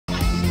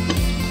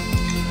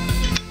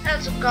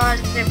what's up guys,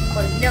 today we've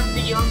got another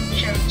video on the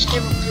channel. Today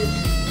we're going to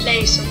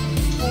play some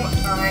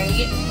Fortnite,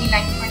 me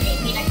like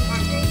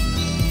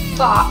Fortnite,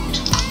 but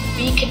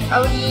we can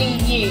only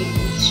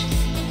use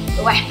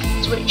the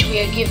weapons which we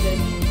are given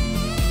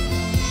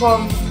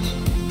from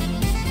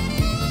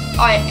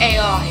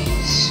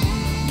AIs.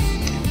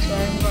 So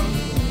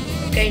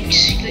I'm going to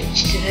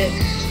switch to it.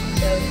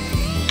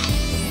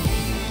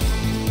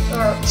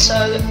 So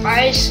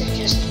I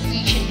suggest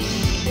we should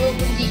kill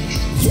the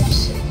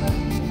leaks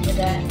over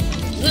there.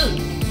 Ooh,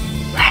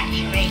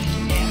 actually,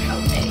 they're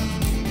helping.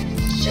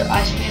 So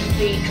I suggest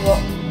we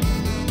drop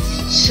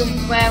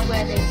somewhere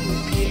where there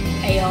will be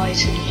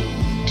AIs and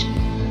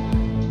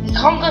we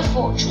can't go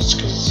fortress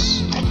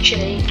because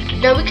actually,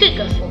 no, we could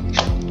go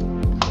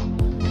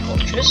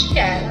fortress.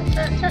 Yeah,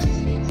 that's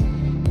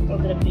not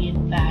gonna be a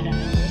bad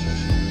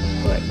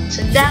idea. Right,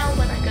 so now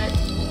when I go,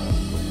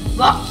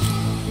 what?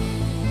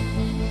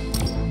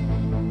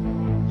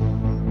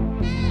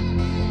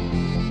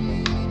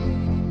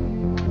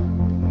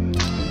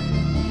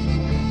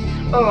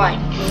 Alright,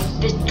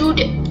 let's do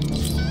this.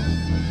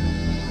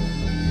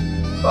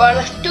 Alright,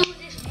 let's do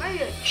this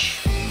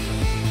match.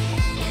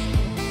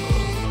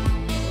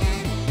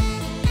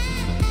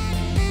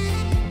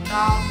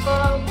 Now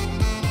go.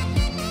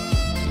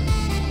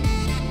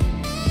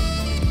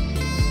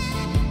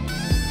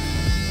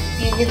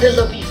 You need the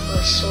lobby for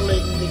a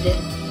solid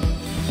minute.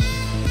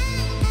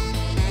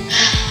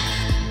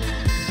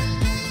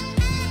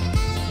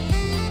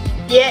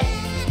 Yeah,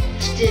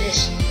 let's do this.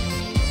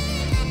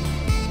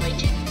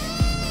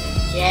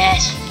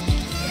 Yes.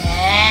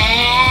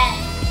 Yeah.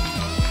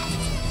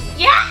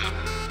 Yeah.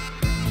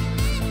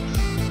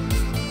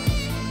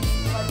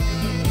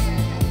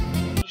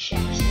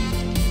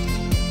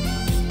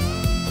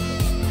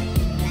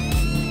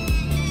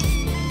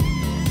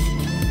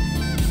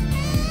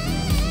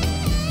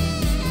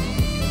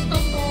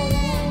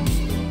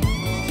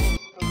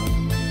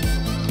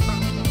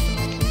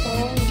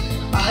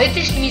 I hope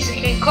this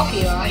music ain't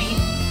copyright.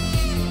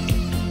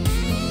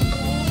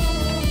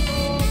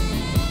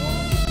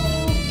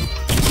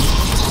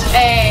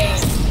 Hey!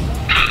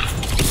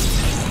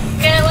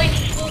 Get away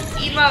from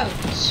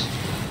emotes!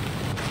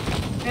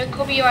 No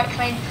copyright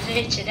claims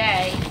here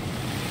today.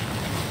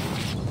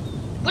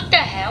 What the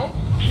hell?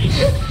 What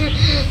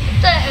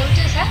the hell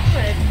just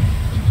happened?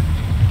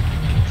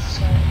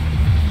 So,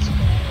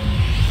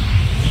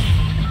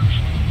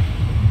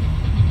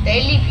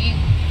 daily view.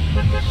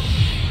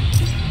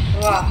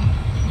 Wow.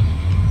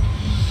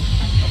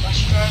 Am I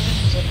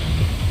struggling?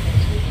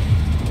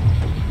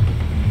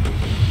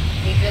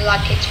 Feel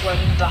like it's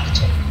one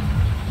battle.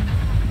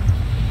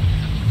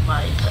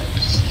 My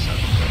purpose is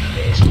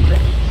this, but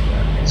you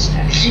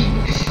understand.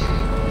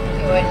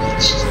 Alright,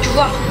 let's just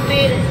drop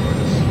it.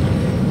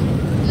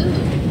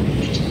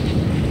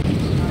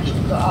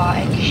 We've got our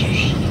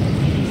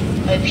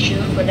extra,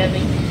 whatever.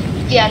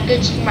 Yeah, go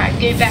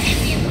back to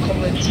me in the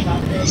comments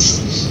about this.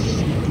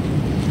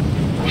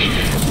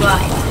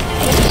 Right.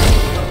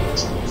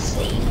 Let's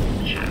see.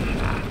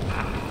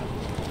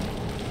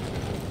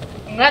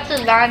 I'm going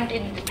to land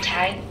in the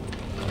tank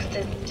because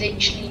there's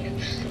literally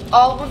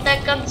oh,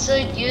 that gun's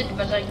so good,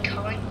 but I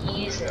can't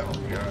use it.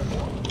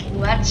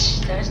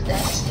 That's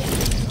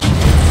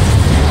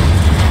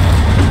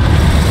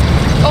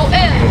oh,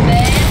 man.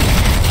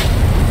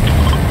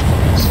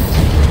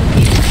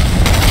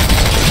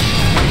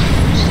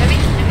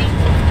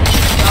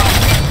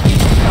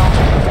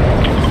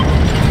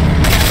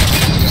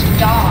 Just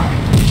die.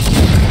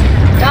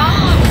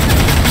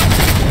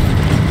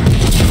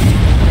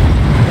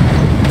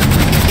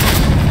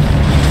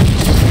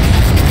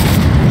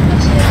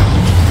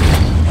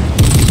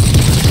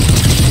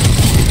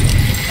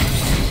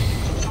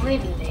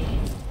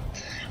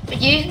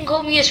 You can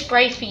call me a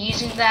spray for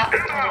using that.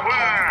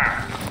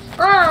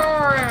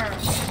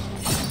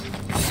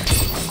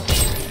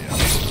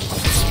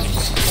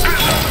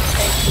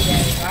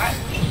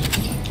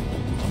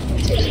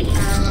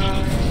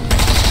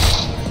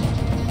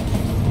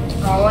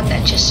 Oh,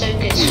 that's just so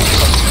good.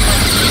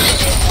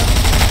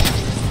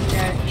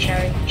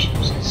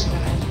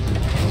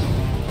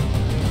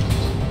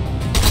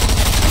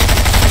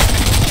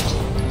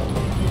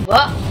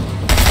 What?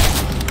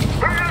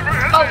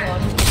 Oh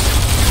god.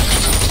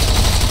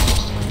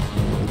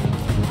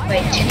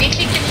 Wait, do we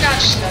click the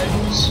nudge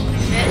stones?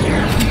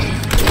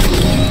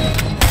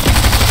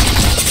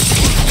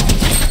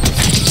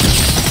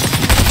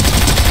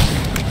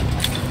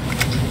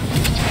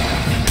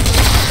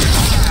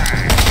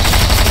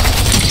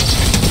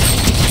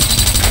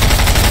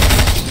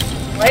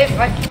 Wait,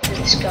 right to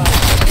this guy.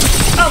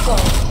 Oh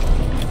god.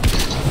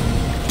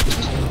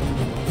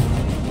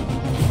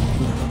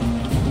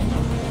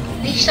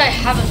 At least I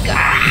have a gun.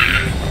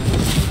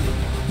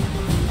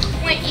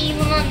 Wait,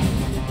 Elon.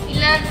 He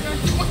landed on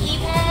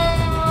 21!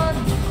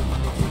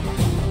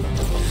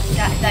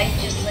 That is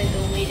just like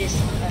the weirdest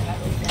thing I've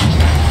ever done.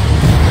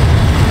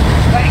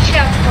 But actually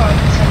I'm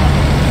fine, so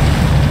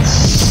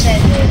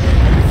 7:31.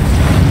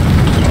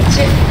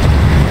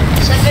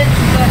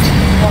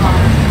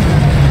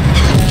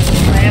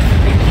 So I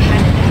haven't been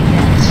panicking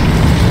yet.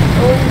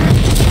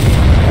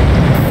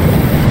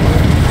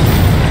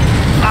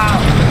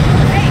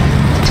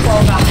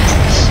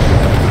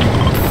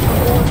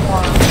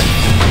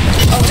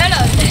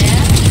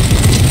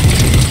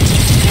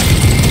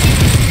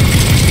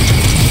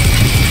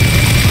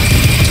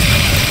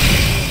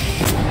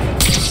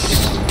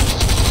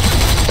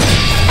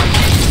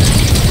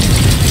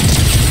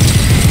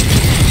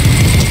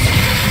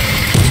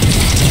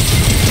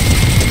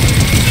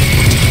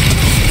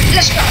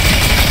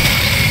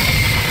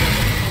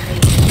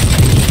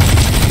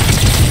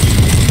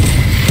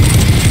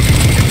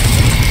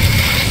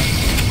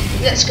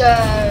 let's go.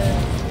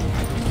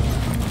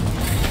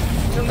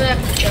 I'm gonna have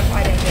to jump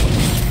right over it.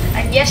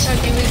 And yes, I'm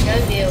doing no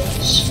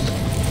builds.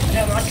 I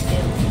don't like to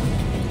build.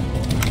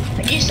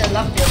 I used to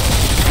love building.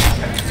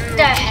 What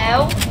the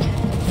hell?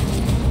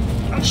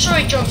 I'm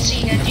sorry, John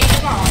Cena, do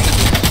you mind?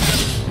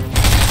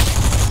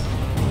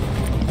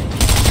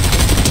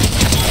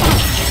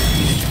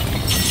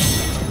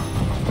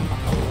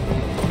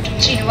 John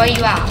Cena, where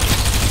you at?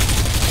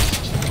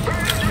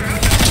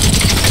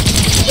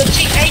 John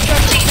Cena, hey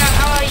John Cena,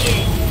 how are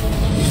you?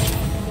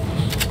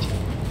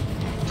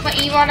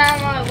 21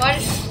 ammo,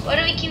 why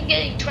do we keep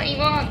getting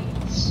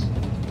 21s?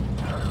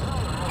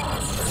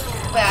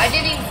 Wait, I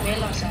didn't even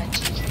realise that.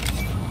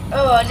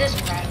 Oh, it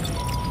doesn't matter.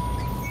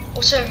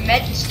 Also,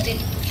 meds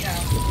didn't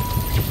count.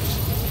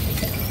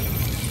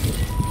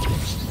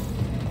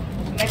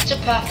 Meds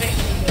are perfectly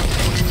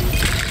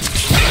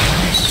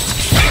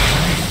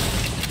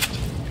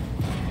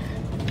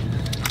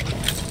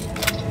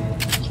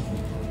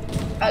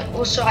good.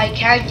 Also, I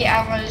can get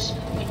ammos,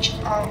 which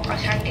are, I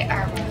can get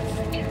ammo. I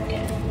can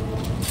get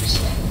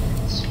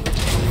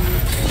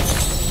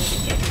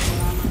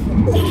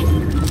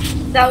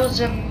that was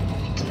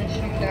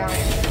different guy.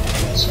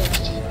 So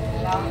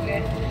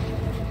laughing.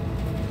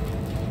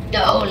 The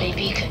holy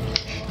beacon.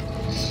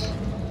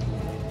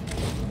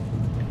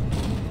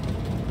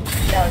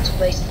 That was a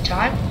waste of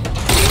time.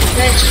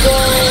 Let's go.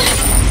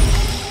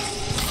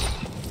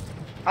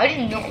 I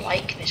do not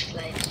like this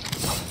place.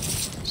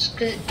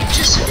 It's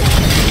just.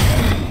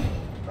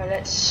 Well,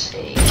 let's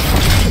see.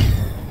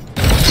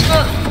 Let's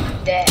go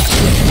there.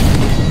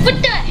 What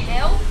the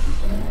hell?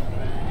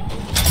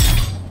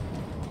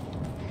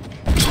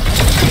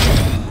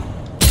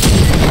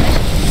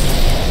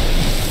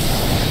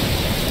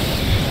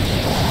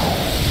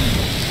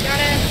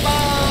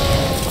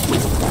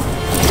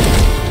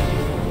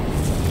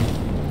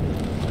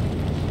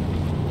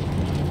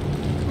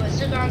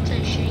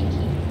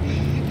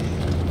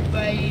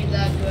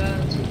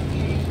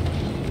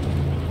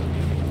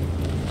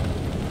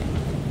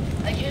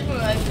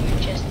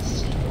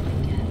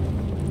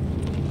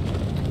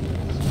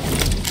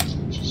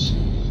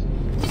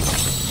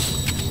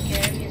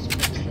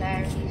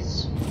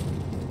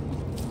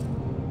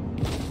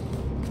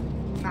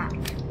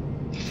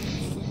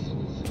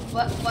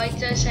 Why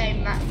did I say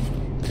Mac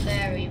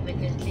Clary when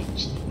there's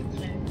literally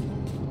McLaren?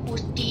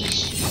 What's this?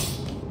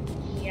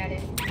 You had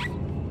it.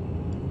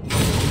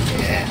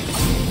 Yeah.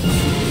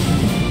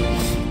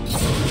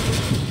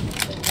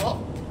 What?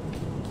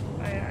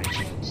 I don't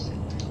actually understand.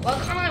 Why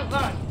can't I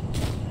run?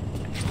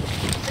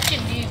 Such a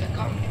noob, I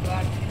can't really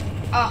run.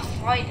 Ah,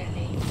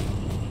 finally.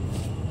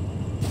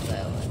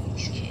 Where are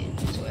these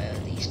kids? Where are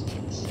these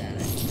kids?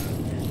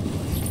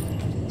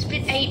 It's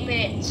been 8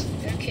 minutes.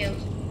 No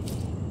kills.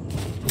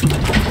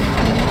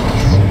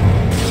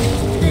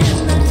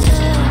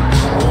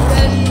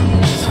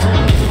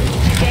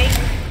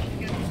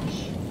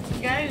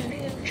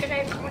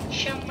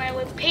 Somewhere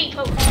with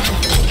people. Let's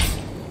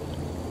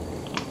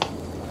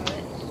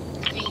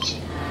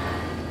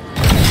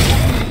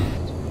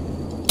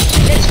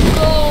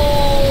go.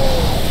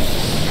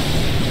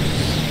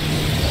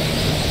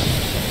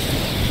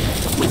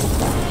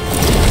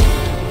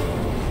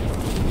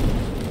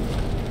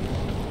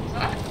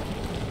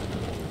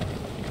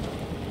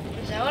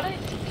 Is that what I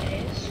think it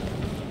is?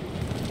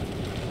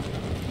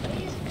 What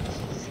is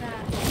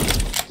that?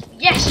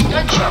 Yes,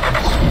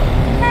 gunshots.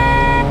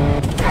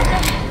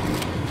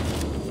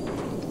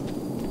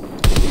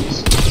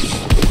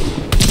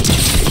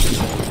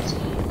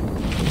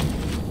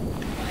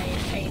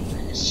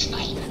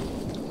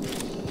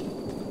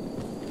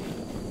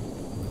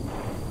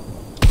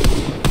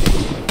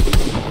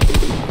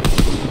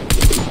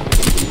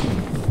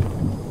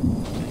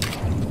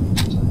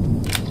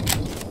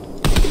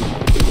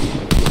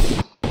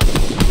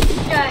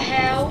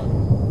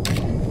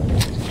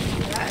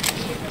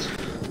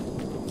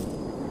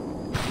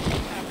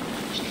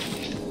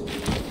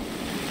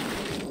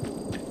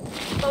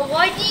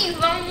 Why do you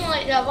run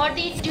like that? Why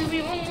do you do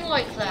me wrong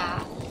like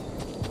that?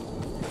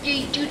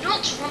 You do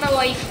not run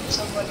away from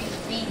someone who's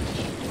beating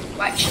you.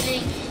 Well,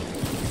 actually,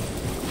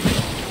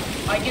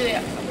 I do it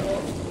a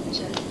lot.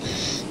 So.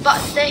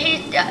 But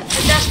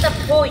that's the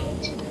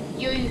point.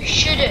 You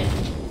shouldn't,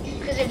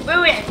 because it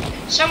ruined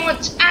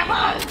someone's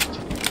ammo.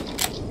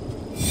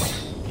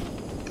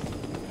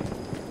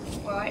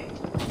 Right,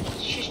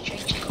 let's just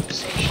change the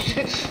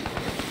conversation.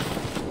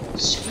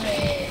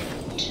 Sprint.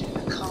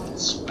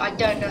 I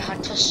don't know how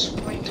to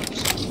sprint. I'm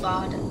so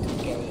bad at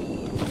the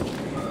game.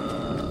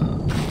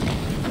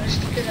 Just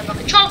because I'm a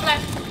control player.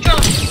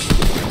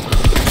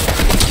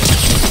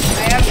 I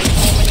am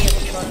already a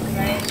control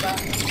player, but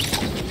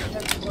I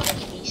don't want a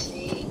PC.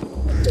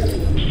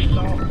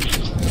 Not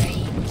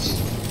great.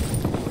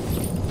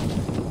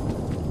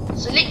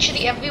 So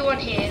literally everyone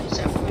here was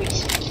at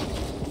recent.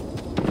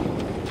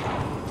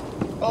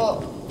 Or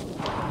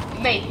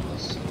maybe it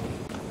was.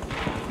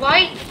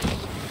 Right?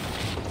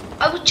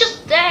 I was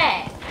just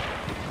there.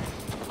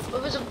 I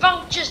was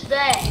about just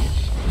there.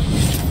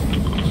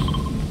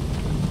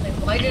 Wait,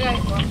 why did I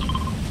run?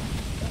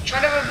 I'm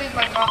trying to remove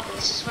my marker.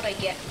 This is what I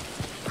get.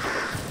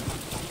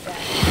 The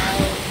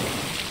hell?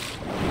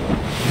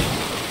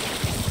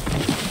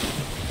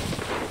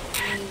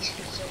 Please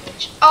be so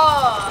much.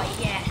 Oh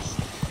yes!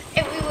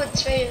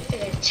 Everyone's favorite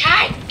thing, a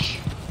tank.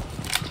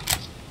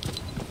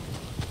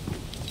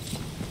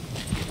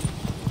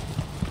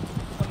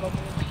 I'm a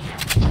movie.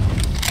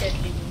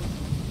 Deadly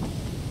movie.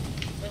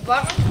 Wait, why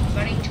am I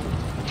running to?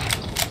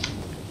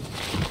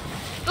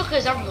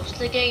 Because I'm lost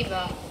the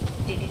gamer.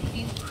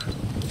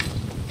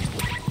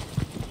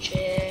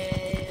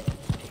 Shit.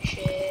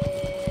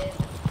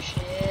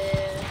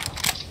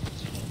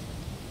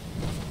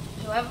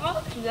 Whoever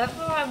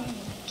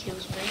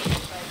kills me,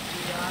 if I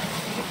die,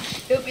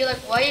 he'll be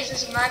like, why is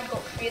this man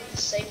got 3 of the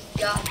same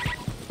gun?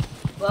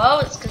 Well,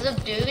 it's because I'm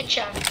doing a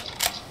challenge.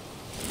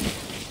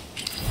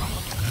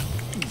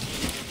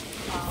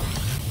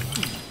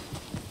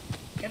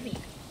 Yummy.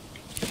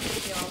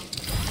 Yum.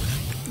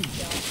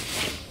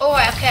 Oh,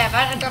 okay, I've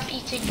had enough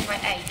eating my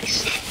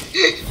eggs.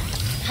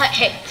 My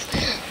eggs.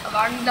 I've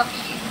had enough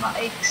eating my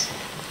eggs.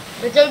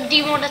 But don't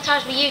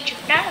demonetize my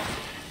YouTube now.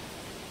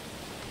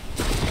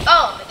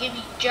 Oh, they give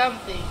me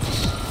jump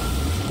boots.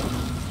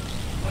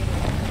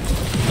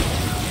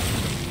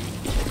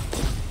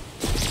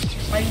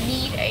 I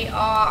need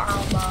AR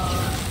armor.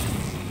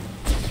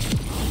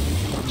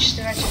 Just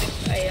imagine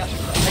if AR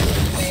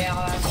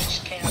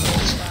just came out of the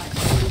sky.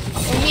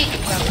 Well, me can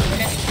grab a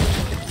minute.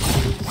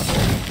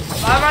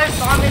 Why am I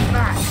farming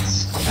mats?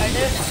 I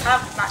don't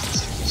have mats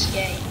in this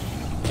game.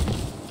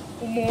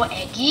 Or more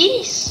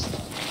eggies?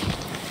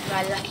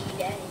 My lucky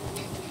day.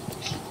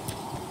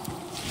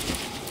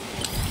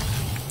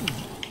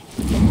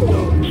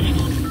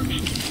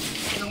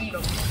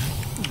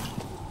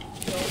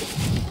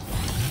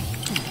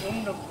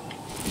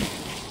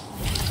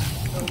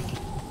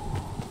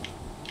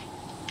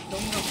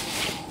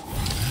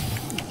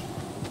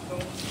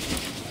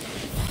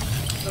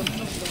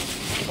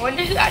 I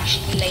wonder who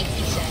actually laid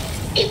these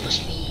out. It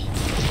was me.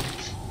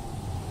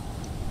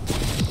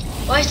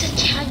 Why is the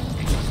tank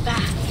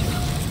back?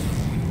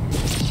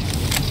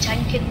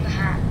 Tank in the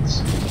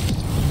hands.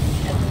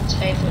 Everyone's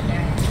favourite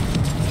now.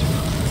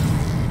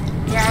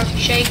 Ground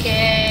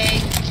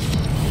shaking.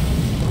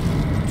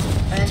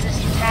 Where's this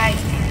tank?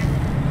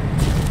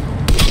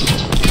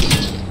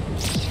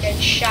 Get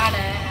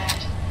shattered.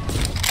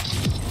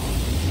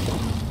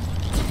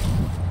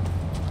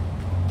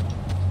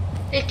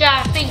 This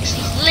guy thinks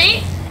he's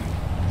lit.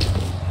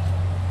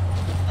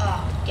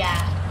 Oh,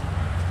 God.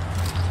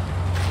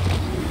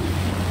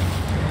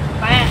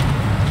 Bam.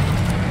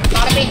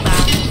 Bada bing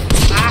bam.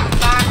 Bam,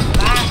 bam,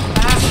 bam,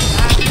 bam,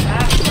 bam, bam,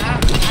 bam,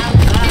 bam,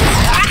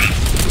 bam.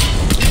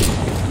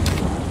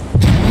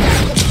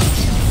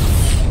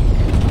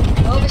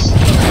 Oh, this is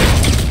good.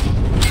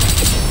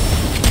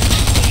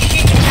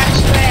 Shoot the tank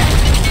square.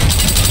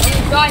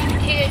 Oh, God,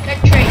 king of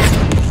country.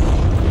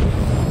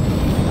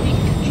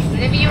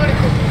 Whatever you want to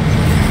call it.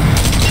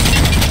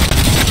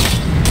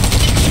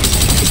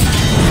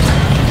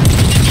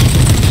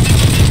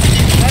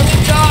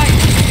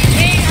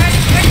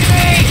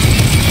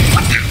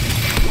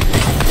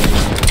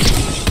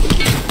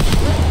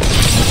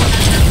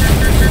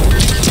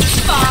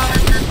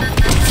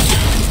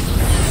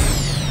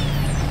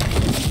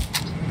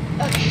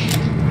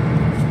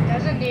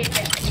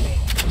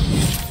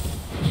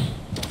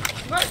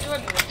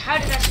 How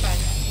did I spell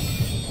that?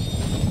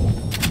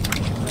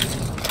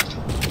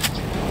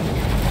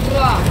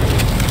 Wow.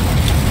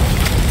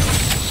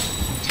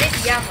 Take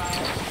the ammo.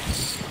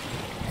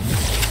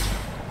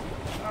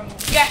 I'm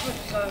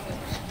definitely going with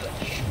this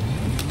bush.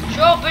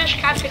 Sure, bush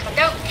can pick. I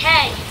don't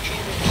care,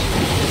 YouTubers.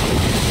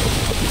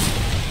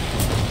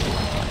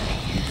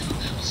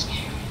 That was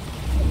scary.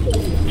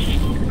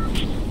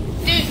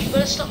 Dude, you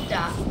gotta stop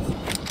that.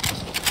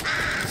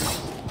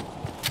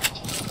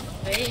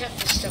 I really have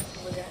to stop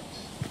with that.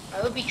 I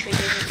would be triggered.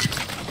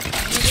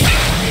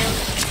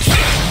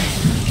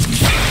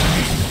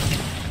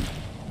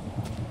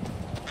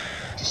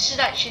 This is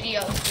actually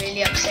a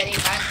really upsetting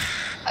man.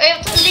 I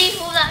have to leave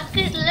all that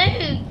good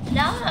loot.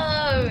 No.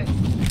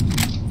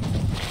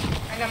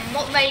 And I'm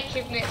not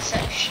making an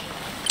exception.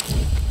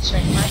 So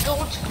if I go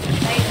to the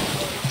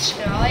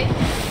sky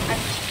and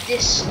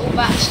this all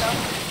that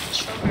stuff is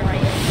from your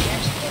IO,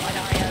 yes, or an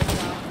IO.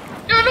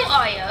 No, not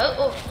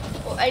IO,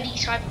 or any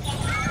type of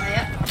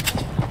player.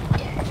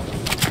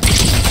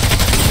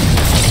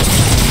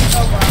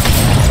 Oh wow.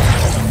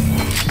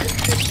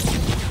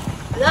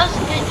 That's a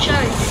good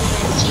challenge.